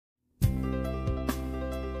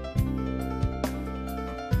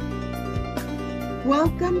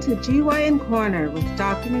Welcome to GYN Corner with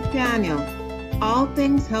Dr. McDaniel, all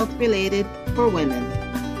things health related for women.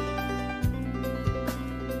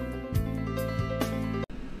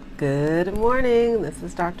 Good morning, this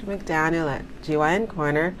is Dr. McDaniel at GYN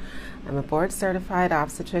Corner. I'm a board certified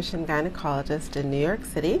obstetrician gynecologist in New York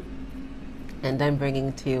City, and I'm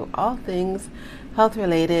bringing to you all things health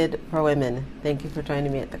related for women. Thank you for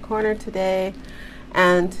joining me at the corner today.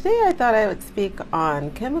 And today I thought I would speak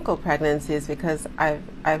on chemical pregnancies because I've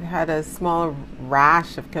had a small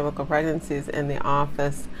rash of chemical pregnancies in the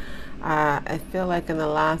office. I feel like in the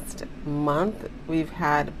last month we've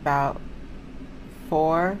had about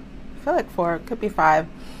four, could be five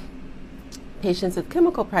patients with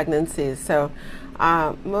chemical pregnancies. So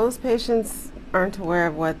most patients aren't aware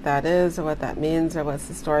of what that is or what that means or what's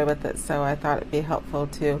the story with it. So I thought it'd be helpful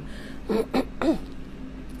to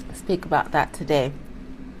speak about that today.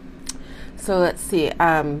 So let's see.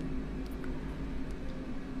 I'll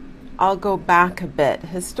go back a bit.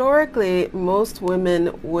 Historically, most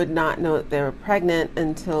women would not know that they were pregnant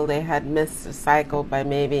until they had missed a cycle by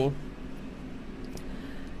maybe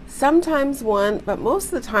sometimes one, but most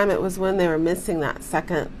of the time it was when they were missing that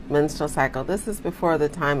second menstrual cycle. This is before the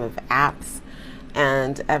time of apps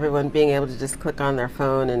and everyone being able to just click on their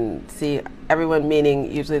phone and see, everyone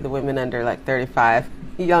meaning usually the women under like 35,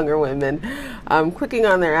 younger women, clicking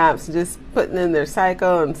on their apps and just putting in their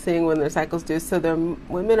cycle and seeing when their cycle's due. So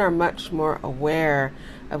women are much more aware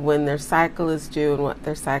of when their cycle is due and what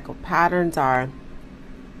their cycle patterns are.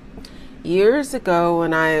 Years ago,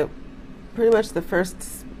 when I, pretty much the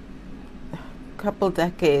first couple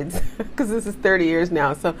decades, because this is 30 years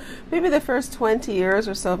now, so maybe the first 20 years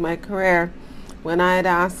or so of my career, when I'd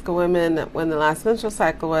ask a woman when the last menstrual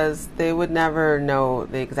cycle was, they would never know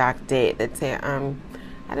the exact date. They'd say,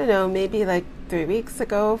 I don't know, maybe like 3 weeks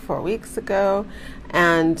ago, 4 weeks ago,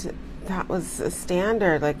 and that was a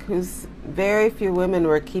standard. Like, very few women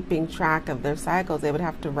were keeping track of their cycles. They would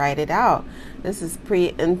have to write it out. This is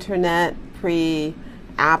pre-internet,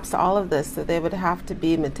 pre-apps, all of this, so they would have to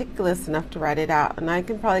be meticulous enough to write it out. And I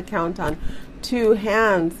can probably count on two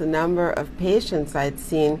hands the number of patients I'd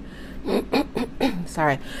seen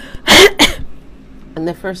sorry, in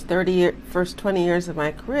the first 20 years of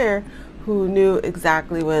my career who knew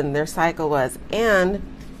exactly when their cycle was. And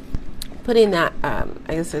putting that, I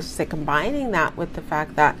guess I should say, combining that with the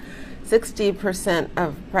fact that 60%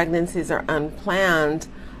 of pregnancies are unplanned,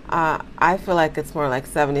 I feel like it's more like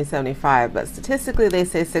 70, 75, but statistically they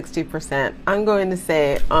say 60%. I'm going to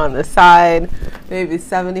say on the side, maybe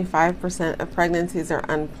 75% of pregnancies are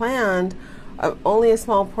unplanned. Only a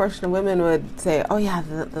small portion of women would say, oh yeah,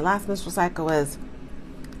 the last menstrual cycle was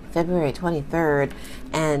February 23rd,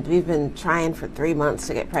 and we've been trying for 3 months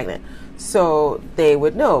to get pregnant. So they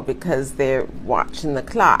would know because they're watching the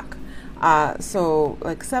clock. So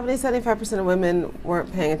like 70, 75% of women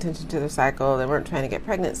weren't paying attention to their cycle. They weren't trying to get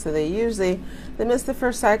pregnant. So they miss the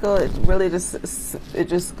first cycle. It really just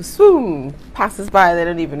swoom, passes by. They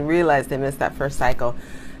don't even realize they missed that first cycle.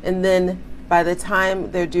 And then by the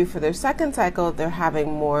time they're due for their second cycle, they're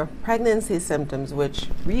having more pregnancy symptoms, which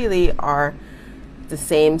really are the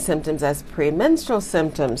same symptoms as premenstrual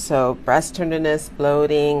symptoms. So breast tenderness,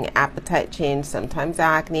 bloating, appetite change, sometimes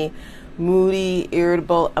acne, moody,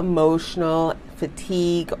 irritable, emotional,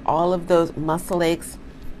 fatigue, all of those, muscle aches,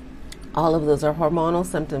 all of those are hormonal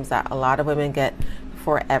symptoms that a lot of women get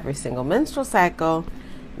before every single menstrual cycle.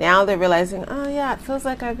 Now they're realizing, oh yeah, it feels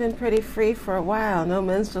like I've been pretty free for a while, no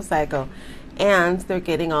menstrual cycle. And they're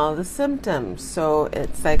getting all the symptoms. So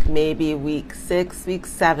it's like maybe week 6, week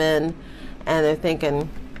 7, and they're thinking,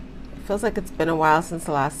 it feels like it's been a while since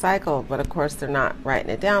the last cycle, but of course they're not writing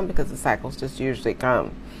it down because the cycles just usually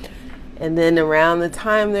come. And then around the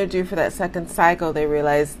time they're due for that second cycle, they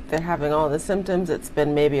realize they're having all the symptoms. It's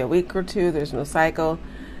been maybe a week or two, there's no cycle.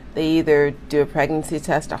 They either do a pregnancy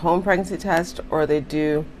test, a home pregnancy test, or they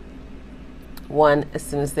do one as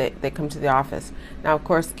soon as they come to the office. Now, of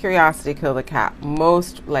course, curiosity killed the cat.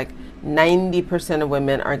 Most, like 90% of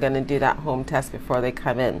women are going to do that home test before they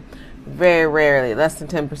come in. Very rarely, less than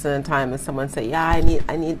 10% of the time, is someone say, yeah, I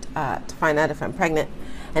need to find out if I'm pregnant,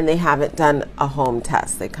 and they haven't done a home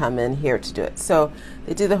test. They come in here to do it. So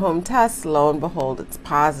they do the home test, lo and behold, it's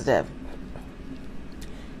positive.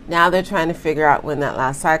 Now they're trying to figure out when that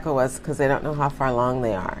last cycle was because they don't know how far along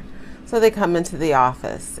they are. So they come into the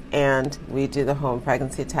office and we do the home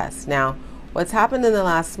pregnancy test. Now, what's happened in the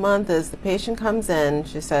last month is the patient comes in,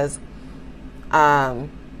 she says, I've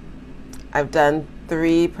done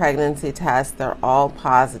 3 pregnancy tests, they're all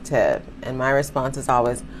positive. And my response is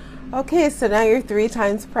always, okay, so now you're 3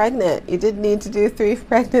 times pregnant. You didn't need to do 3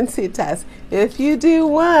 pregnancy tests. If you do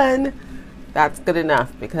one, That's good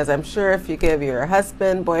enough, because I'm sure if you give your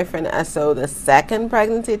husband, boyfriend, SO the second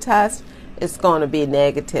pregnancy test, it's going to be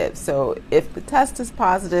negative. So if the test is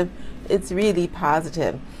positive, it's really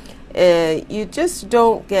positive. You just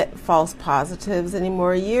don't get false positives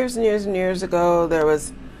anymore. Years and years and years ago,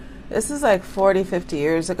 this is like 40, 50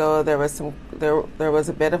 years ago, there was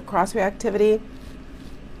a bit of cross-reactivity.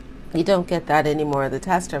 You don't get that anymore. The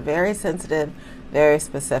tests are very sensitive, very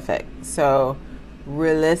specific. So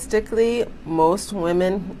realistically, most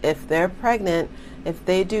women, if they're pregnant, if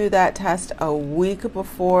they do that test a week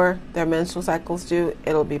before their menstrual cycle's due,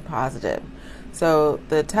 it'll be positive. So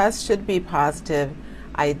the test should be positive,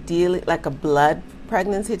 ideally like a blood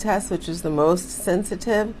pregnancy test, which is the most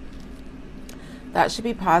sensitive. That should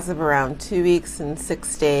be positive around 2 weeks and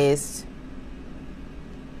 6 days.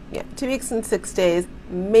 Yeah, 2 weeks and 6 days,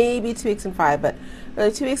 maybe 2 weeks and 5, but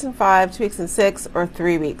really 2 weeks and 5, 2 weeks and 6, or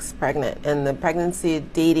 3 weeks pregnant. And the pregnancy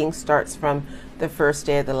dating starts from the first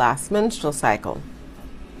day of the last menstrual cycle.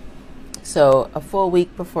 So a full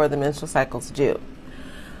week before the menstrual cycle's due.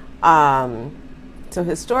 So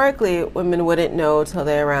historically, women wouldn't know till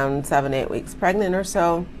they're around 7, 8 weeks pregnant or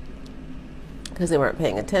so, because they weren't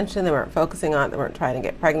paying attention, they weren't focusing on it, they weren't trying to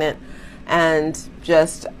get pregnant. And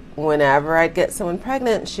just whenever I'd get someone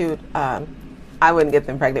pregnant, I wouldn't get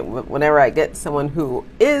them pregnant. Whenever I get someone who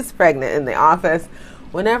is pregnant in the office,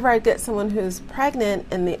 whenever I get someone who's pregnant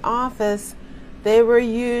in the office, they were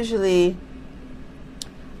usually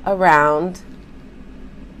around,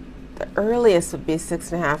 the earliest would be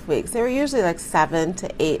 6.5 weeks. They were usually like 7 to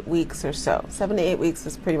 8 weeks or so. 7 to 8 weeks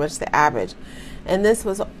was pretty much the average. And this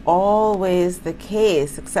was always the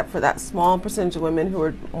case, except for that small percentage of women who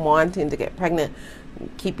were wanting to get pregnant,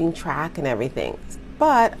 keeping track and everything.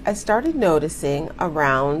 But I started noticing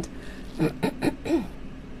around,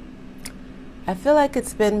 I feel like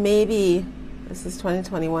it's been maybe, this is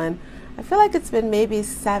 2021, I feel like it's been maybe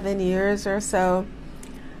 7 years or so.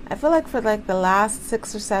 I feel like for like the last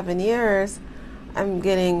 6 or 7 years, I'm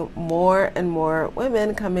getting more and more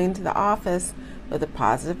women coming to the office with a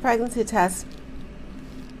positive pregnancy test,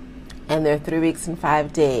 and they're 3 weeks and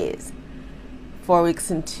 5 days, 4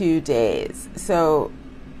 weeks and 2 days. So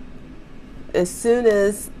as soon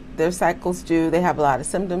as their cycle's due, they have a lot of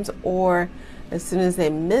symptoms, or as soon as they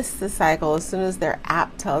miss the cycle, as soon as their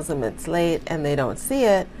app tells them it's late and they don't see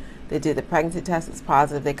it, they do the pregnancy test, it's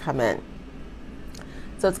positive, they come in.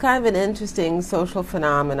 So it's kind of an interesting social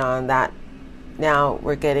phenomenon that now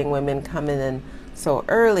we're getting women coming in so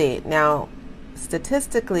early. Now,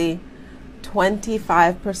 statistically,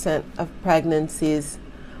 25% of pregnancies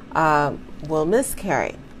will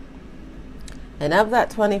miscarry. And of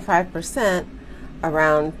that 25%,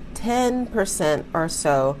 around 10% or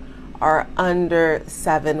so are under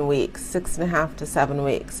 7 weeks, 6.5 to 7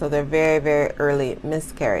 weeks. So they're very, very early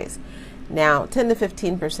miscarries. Now, 10 to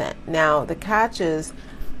 15%. Now, the catch is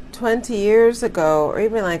 20 years ago, or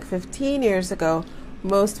even like 15 years ago,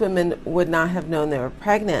 most women would not have known they were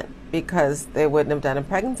pregnant because they wouldn't have done a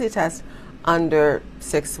pregnancy test under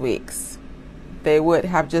 6 weeks. They would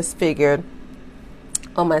have just figured,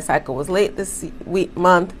 oh, my cycle was late this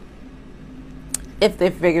month. If they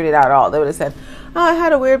figured it out at all, they would have said, oh, I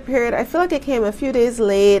had a weird period. I feel like it came a few days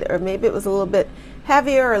late, or maybe it was a little bit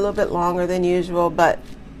heavier or a little bit longer than usual, but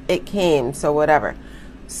it came, so whatever.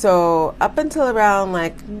 So up until around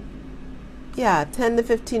 10 to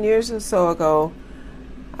 15 years or so ago,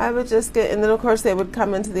 I would just get, and then of course they would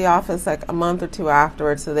come into the office like a month or two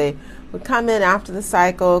afterwards. So they would come in after the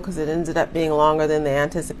cycle because it ended up being longer than they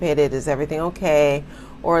anticipated. Is everything okay?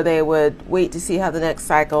 Or they would wait to see how the next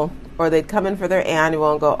cycle, or they'd come in for their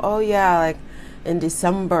annual and go, oh yeah, like in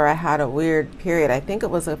December I had a weird period. I think it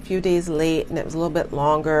was a few days late and it was a little bit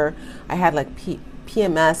longer. I had like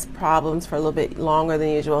PMS problems for a little bit longer than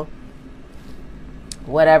usual.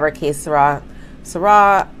 Whatever case sera,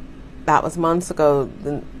 that was months ago.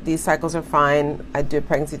 These cycles are fine. I do a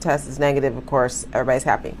pregnancy test, it's negative, of course, everybody's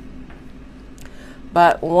happy.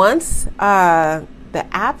 But once the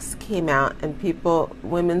apps came out and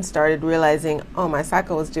women started realizing, oh, my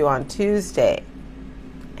cycle was due on Tuesday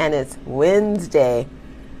and it's Wednesday.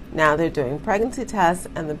 Now they're doing pregnancy tests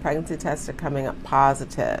and the pregnancy tests are coming up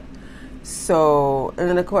positive. So, and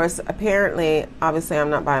then of course, apparently, obviously I'm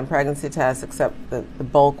not buying pregnancy tests except the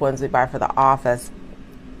bulk ones we buy for the office.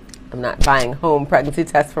 I'm not buying home pregnancy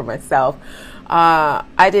tests for myself.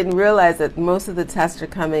 I didn't realize that most of the tests are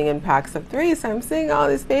coming in packs of 3. So I'm seeing all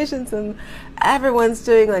these patients and everyone's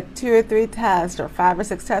doing like 2 or 3 tests or 5 or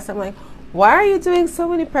 6 tests. I'm like, why are you doing so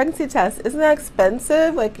many pregnancy tests? Isn't that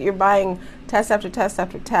expensive? Like you're buying test after test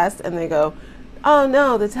after test, and they go, oh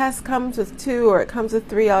no, the test comes with 2 or it comes with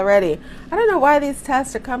 3 already. I don't know why these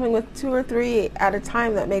tests are coming with 2 or 3 at a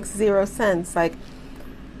time. That makes zero sense. Like,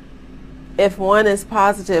 if one is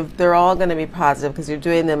positive, they're all going to be positive because you're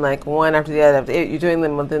doing them like one after the other. You're doing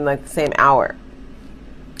them within like the same hour.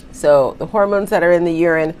 So the hormones that are in the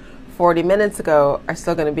urine 40 minutes ago are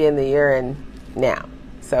still going to be in the urine now.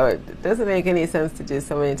 So it doesn't make any sense to do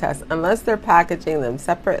so many tests unless they're packaging them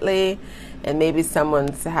separately, and maybe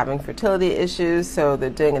someone's having fertility issues, so they're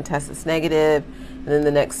doing a test that's negative, and then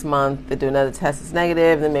the next month they do another test that's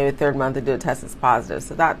negative, and then maybe the third month they do a test that's positive.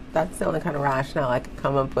 So that's the only kind of rationale I could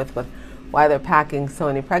come up with why they're packing so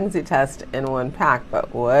many pregnancy tests in one pack,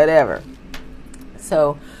 but whatever.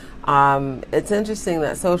 So it's interesting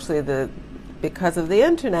that socially, because of the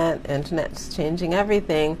internet's changing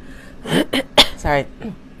everything. Sorry.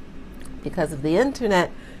 Because of the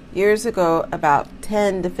internet, years ago, about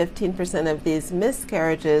 10 to 15% of these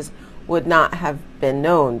miscarriages would not have been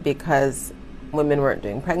known because women weren't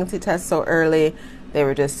doing pregnancy tests so early. They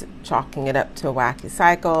were just chalking it up to a wacky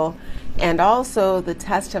cycle. And also, the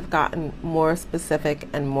tests have gotten more specific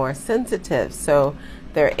and more sensitive. So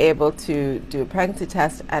they're able to do a pregnancy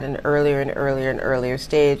test at an earlier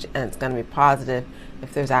stage, and it's going to be positive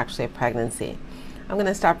if there's actually a pregnancy. I'm going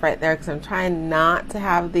to stop right there because I'm trying not to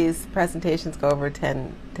have these presentations go over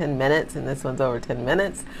 10 minutes, and this one's over 10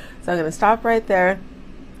 minutes. So I'm going to stop right there.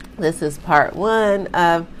 This is part 1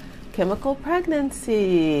 of chemical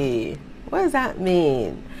pregnancy. What does that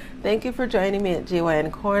mean? Thank you for joining me at GYN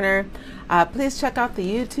Corner. Please check out the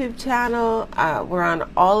YouTube channel. We're on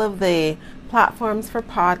all of the platforms for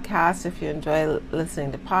podcasts if you enjoy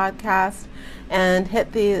listening to podcasts. And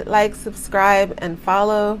hit the like, subscribe, and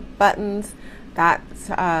follow buttons. That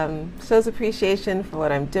shows appreciation for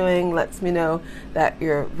what I'm doing, lets me know that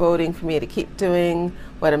you're voting for me to keep doing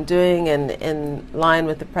what I'm doing and in line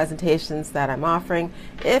with the presentations that I'm offering.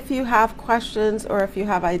 If you have questions or if you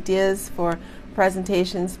have ideas for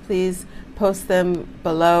presentations, please post them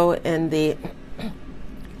below in the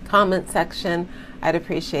comment section. I'd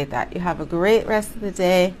appreciate that. You have a great rest of the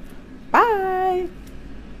day. Bye.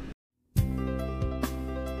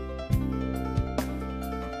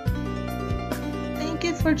 Thank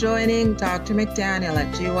you for joining Dr. McDaniel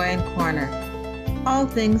at GYN Corner, all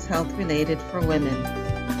things health related for women.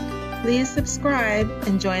 Please subscribe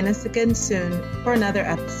and join us again soon for another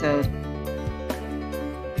episode.